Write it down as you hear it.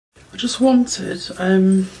I just wanted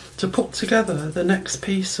to put together the next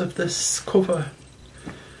piece of this cover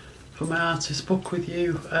for my artist book with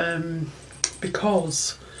you,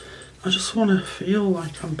 because I just want to feel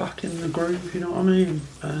like I'm back in the groove, you know what I mean?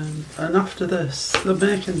 And after this, they're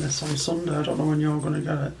making this on Sunday, I don't know when you're going to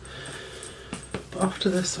get it, but after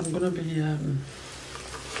this I'm going to be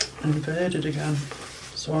invaded again,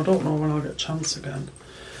 so I don't know when I'll get a chance again.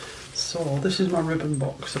 So this is my ribbon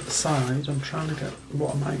box at the side. I'm trying to get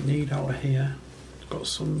what I might need out of here. Got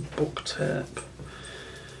some book tape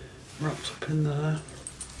wrapped up in there.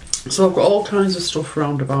 So I've got all kinds of stuff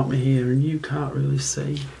round about me here, and you can't really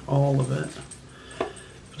see all of it.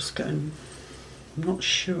 Just getting, I'm not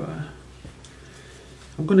sure.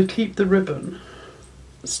 I'm going to keep the ribbon,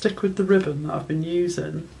 stick with the ribbon that I've been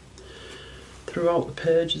using throughout the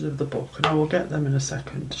pages of the book, and I will get them in a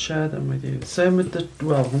second to share them with you. Same with the,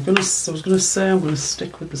 well, I was going to say I'm going to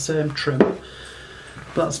stick with the same trim, but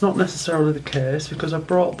that's not necessarily the case, because I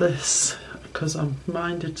brought this because I'm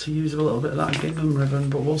minded to use a little bit of that gingham ribbon,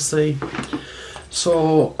 but we'll see.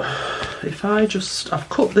 So if I've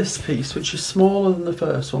cut this piece, which is smaller than the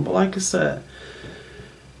first one, but like I said,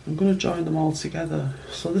 I'm going to join them all together.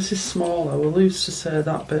 So this is smaller, we'll lose to say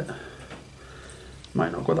that bit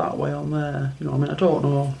might not go that way on there, you know what I mean, I don't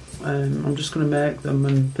know. I'm just going to make them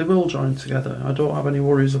and they will join together. I don't have any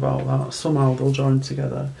worries about that, somehow they'll join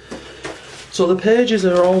together. So the pages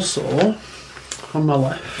are also on my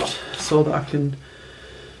left, so that I can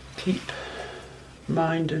keep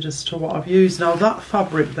minded as to what I've used. Now that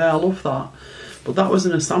fabric there, I love that, but that was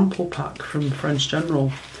in a sample pack from French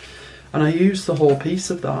General, and I used the whole piece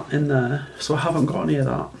of that in there, so I haven't got any of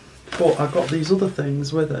that, but I got these other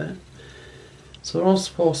things with it. So they're all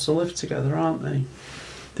supposed to live together, aren't they?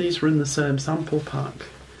 These were in the same sample pack.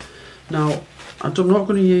 Now, I'm not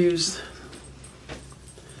going to use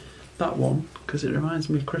that one because it reminds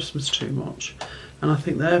me of Christmas too much, and I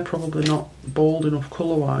think they're probably not bold enough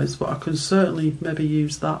colour-wise, but I can certainly maybe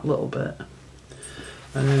use that little bit.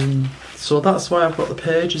 So that's why I've got the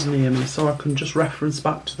pages near me, so I can just reference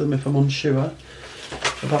back to them if I'm unsure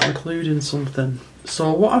about including something.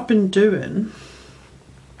 So what I've been doing,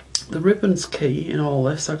 the ribbon's key in all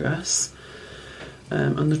this, I guess,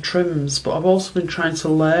 and the trims, but I've also been trying to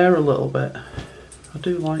layer a little bit. I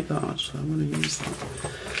do like that actually, I'm going to use that.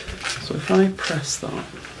 So if I press that,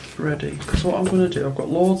 ready, because what I'm going to do, I've got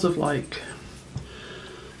loads of like,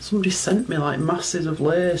 somebody sent me like masses of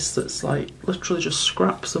lace that's like literally just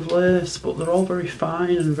scraps of lace, but they're all very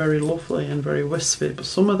fine and very lovely and very wispy, but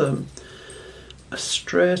some of them are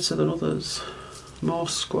straighter than others, more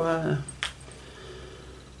square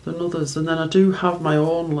than others. And then I do have my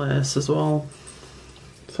own lace as well,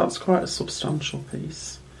 so that's quite a substantial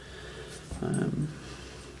piece,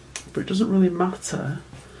 but it doesn't really matter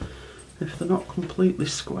if they're not completely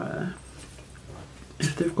square.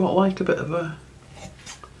 If they've got like a bit of a,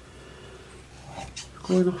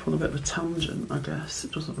 going off on a bit of a tangent, I guess,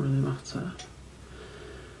 it doesn't really matter.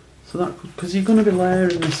 So that could, because you're going to be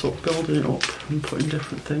layering this up, building it up and putting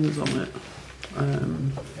different things on it.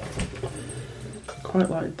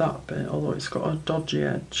 Quite like that bit, although it's got a dodgy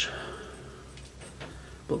edge,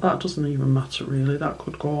 but that doesn't even matter really, that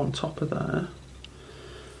could go on top of there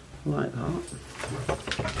like that.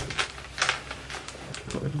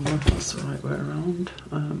 I don't know if that's the right way around.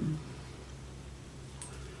 I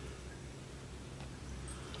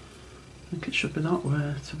think it should be that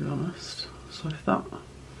way, to be honest. So if that,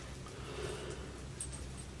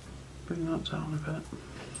 bring that down a bit.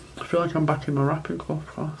 I feel like I'm back in my wrapping cloth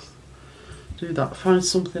class. Do that, find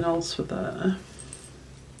something else for there.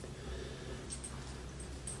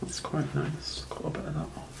 That's quite nice, cut a bit of that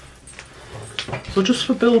off. So just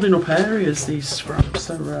for building up areas, these scraps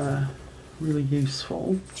are really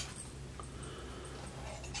useful.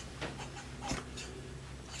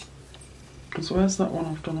 So where's that one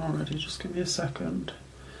I've done already? Just give me a second.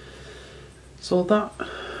 So that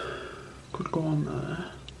could go on there,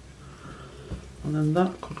 and then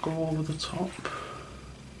that could go over the top.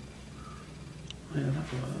 Yeah,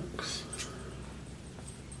 that works.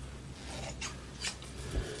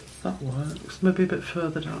 That works. Maybe a bit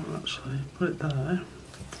further down actually. Put it there.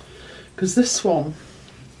 Because this one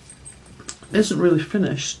isn't really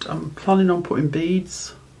finished. I'm planning on putting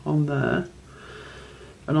beads on there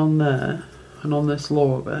and on there and on this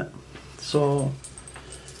lower bit. So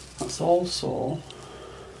that's also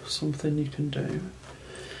something you can do.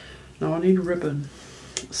 Now I need ribbon.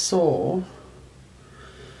 So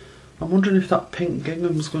I'm wondering if that pink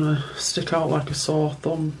gingham's going to stick out like a sore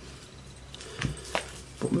thumb.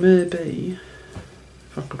 But maybe,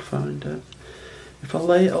 if I could find it, if I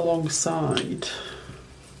lay it alongside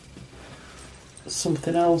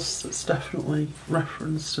something else that's definitely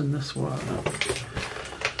referenced in this work.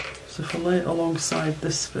 So if I lay it alongside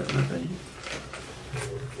this bit maybe.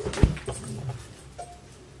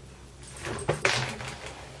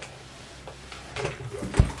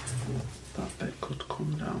 That bit could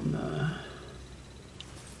come down there.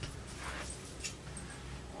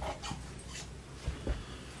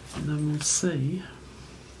 And then we'll see.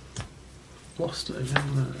 Lost it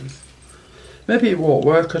again, there it is. Maybe it won't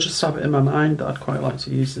work, I just have it in my mind that I'd quite like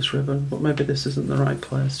to use this ribbon, but maybe this isn't the right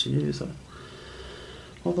place to use it.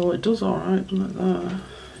 Although it does alright, doesn't it, there?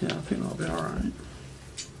 Yeah, I think that'll be alright.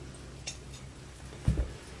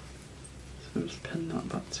 So we'll just pin that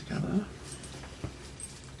back together.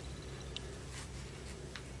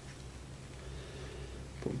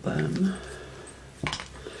 But then,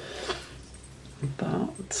 that,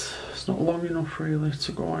 it's not long enough really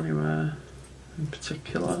to go anywhere in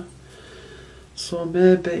particular. So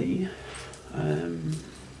maybe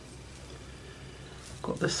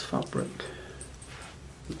got this fabric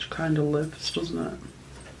which kind of lives, doesn't it?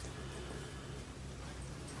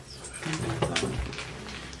 So if I do that.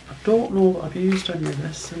 I don't know that I've used any of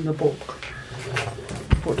this in the book,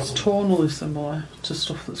 but it's tonally similar to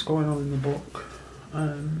stuff that's going on in the book.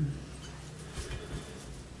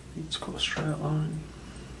 Need to cut a straight line.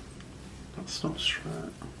 That's not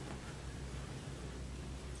straight.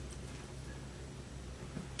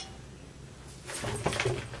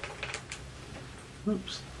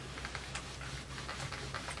 Oops.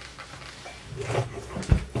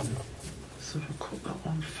 So if I cut that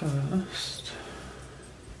one first.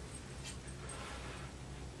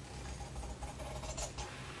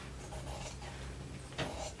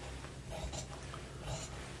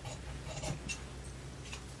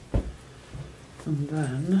 And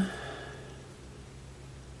then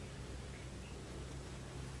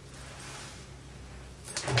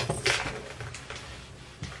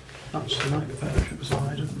actually might be better if it was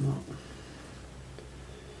wider than that.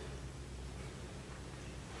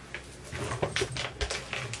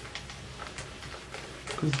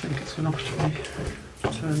 Because I think it's going to have to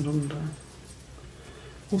be turned under.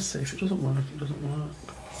 We'll see. If it doesn't work, it doesn't work.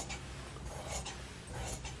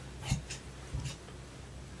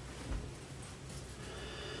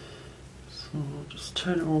 So I'll just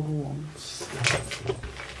turn it over once.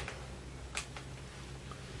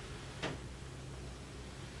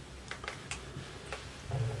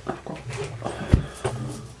 I've got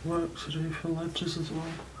work to do for ledgers as well.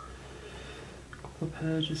 A couple of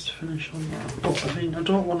pages to finish on that. But I mean, I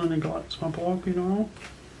don't want to neglect my blog, you know.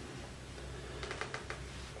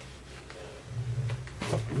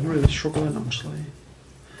 I'm really struggling actually.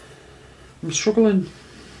 I'm struggling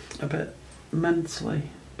a bit mentally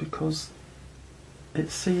because it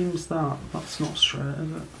seems that that's not straight,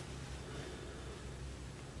 is it?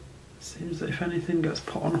 It seems that if anything gets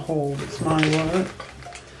put on hold, it's my work.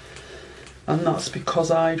 And that's because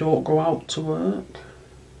I don't go out to work.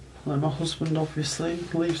 Like my husband obviously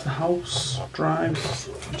leaves the house, drives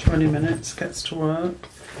 20 minutes, gets to work,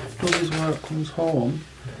 does his work, comes home.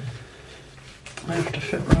 I have to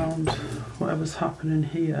fit around whatever's happening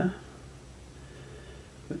here,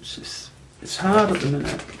 which is, it's hard at the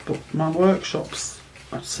minute, but my workshop's,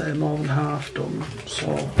 I'd say, more than half done,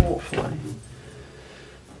 so hopefully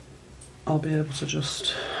I'll be able to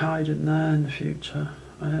just hide in there in the future.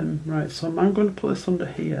 Right, so I'm going to put this under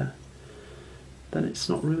here, then it's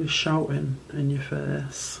not really shouting in your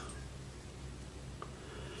face.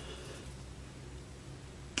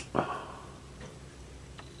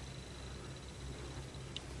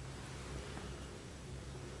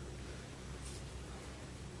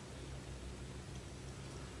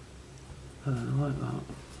 Like that.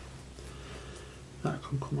 That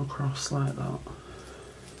can come across like that.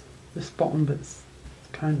 This bottom bit's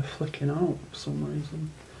kind of flicking out for some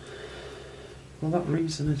reason. Well, that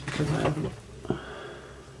reason is because I haven't.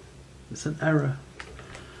 It's an error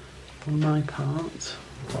on my part,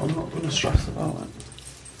 but I'm not going to stress about it.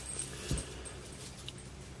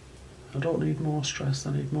 I don't need more stress,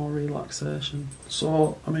 I need more relaxation.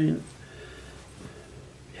 So, I mean,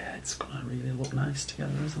 it's going to really look nice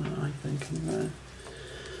together, isn't it, I think, anyway.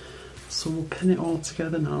 So we'll pin it all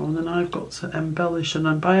together now, and then I've got to embellish,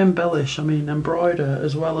 and by embellish I mean embroider,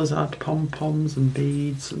 as well as add pom-poms and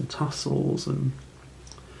beads and tassels and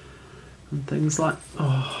things like,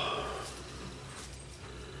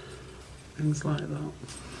 things like that.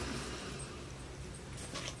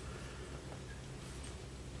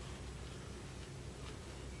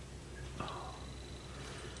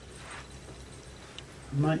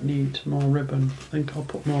 I might need more ribbon. I think I'll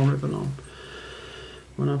put more ribbon on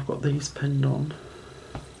when I've got these pinned on.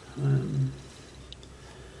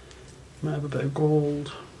 Might have a bit of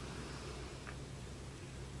gold.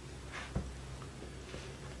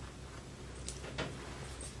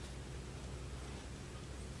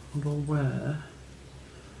 Although where,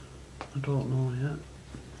 I don't know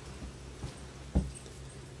yet.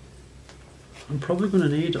 I'm probably going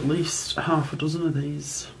to need at least half a dozen of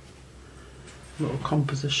these little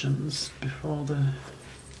compositions before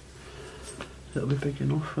it'll be big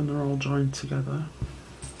enough when they're all joined together.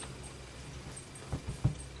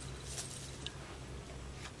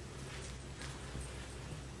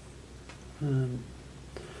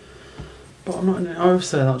 But I'm not in. I always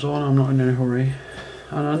say that, John. I'm not in any hurry,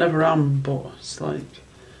 and I never am. But it's like,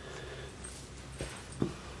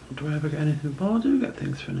 do I ever get anything? Well, I do get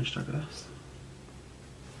things finished, I guess.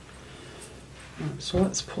 Right, so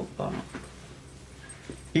let's put that.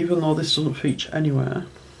 Even though this doesn't feature anywhere,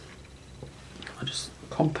 I'm just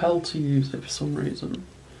compelled to use it for some reason,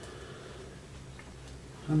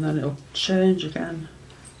 and then it'll change again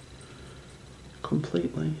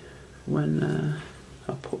completely when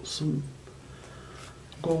I put some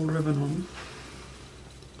gold ribbon on.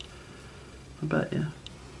 I bet you.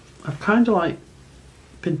 I've kind of like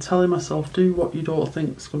been telling myself, do what you don't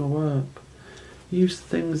think's going to work. Use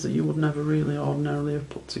things that you would never really ordinarily have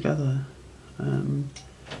put together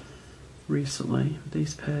recently, with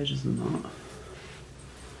these pages and that.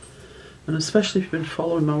 And especially if you've been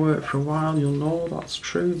following my work for a while, you'll know that's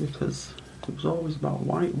true, because it was always about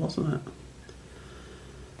white, wasn't it?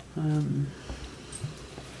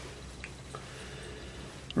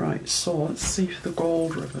 Right, so let's see for the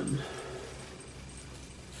gold ribbon.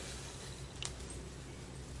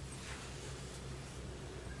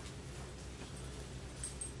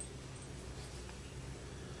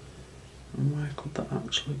 And where could that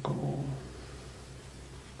actually go?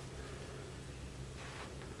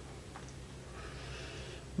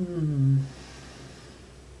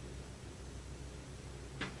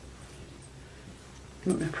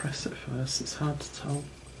 Let me press it first, it's hard to tell.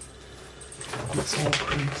 It's all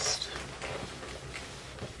creased.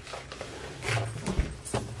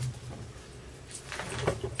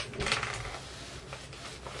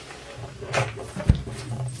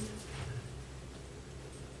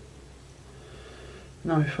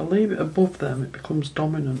 Now if I leave it above them, it becomes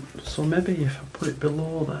dominant, so maybe if I put it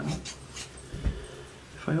below them,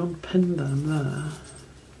 if I unpin them there,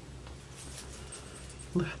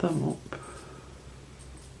 lift them up,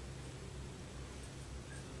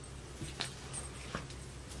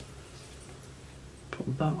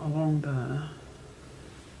 put that along there,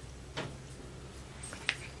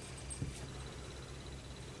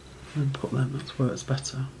 and put them, that's where it's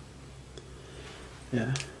better.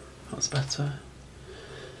 Yeah, that's better.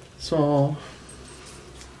 So,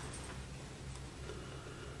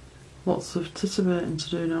 lots of titivating to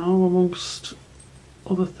do now, amongst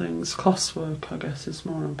other things. Classwork, I guess, is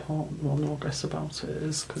more important. Well, no guess about it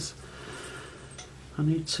is, because I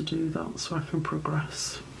need to do that so I can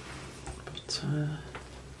progress. But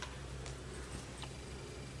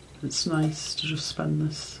it's nice to just spend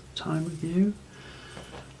this time with you.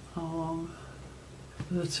 How long?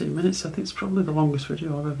 13 minutes. I think it's probably the longest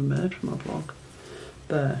video I've ever made for my blog.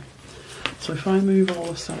 There. So if I move all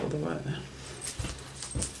this out of the way,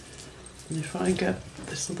 and if I get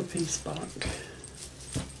this other piece back,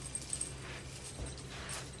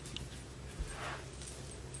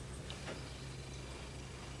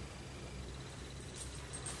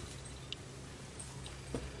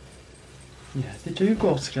 yeah, they do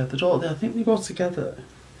go together, don't they? I think they go together.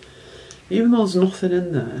 Even though there's nothing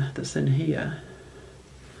in there that's in here,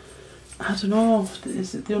 I don't know,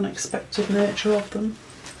 is it the unexpected nature of them?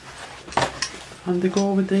 And they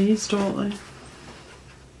go with these, don't they?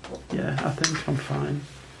 Yeah, I think I'm fine.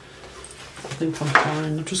 I think I'm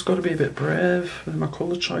fine. I've just got to be a bit brave with my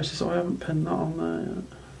colour choices, so I haven't pinned that on there yet.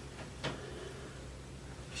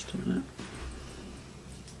 Just a minute.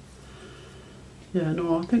 Yeah,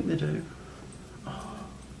 no, I think they do.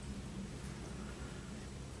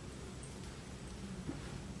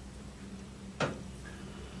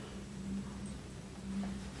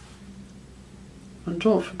 And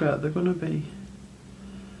don't forget, they're going to be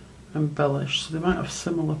embellished, so they might have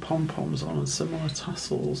similar pom-poms on and similar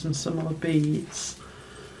tassels and similar beads,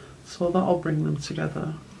 so that'll bring them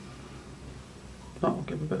together. That'll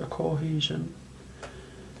give a bit of cohesion.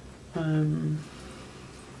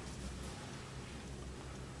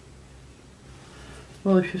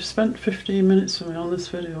 Well, if you've spent 15 minutes with me on this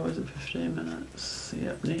video, is it 15 minutes?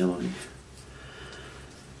 Yep, nearly.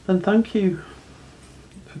 Then thank you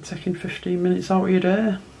for taking 15 minutes out of your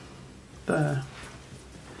day. There.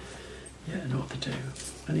 Yeah, I know what to do.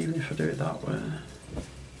 And even if I do it that way,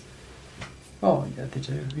 Oh yeah, they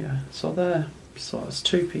do, yeah. So it's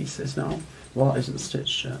 2 pieces now. Well, that isn't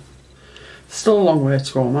stitched yet. Still a long way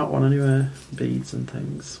to go on that one anyway, beads and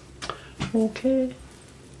things. Okay.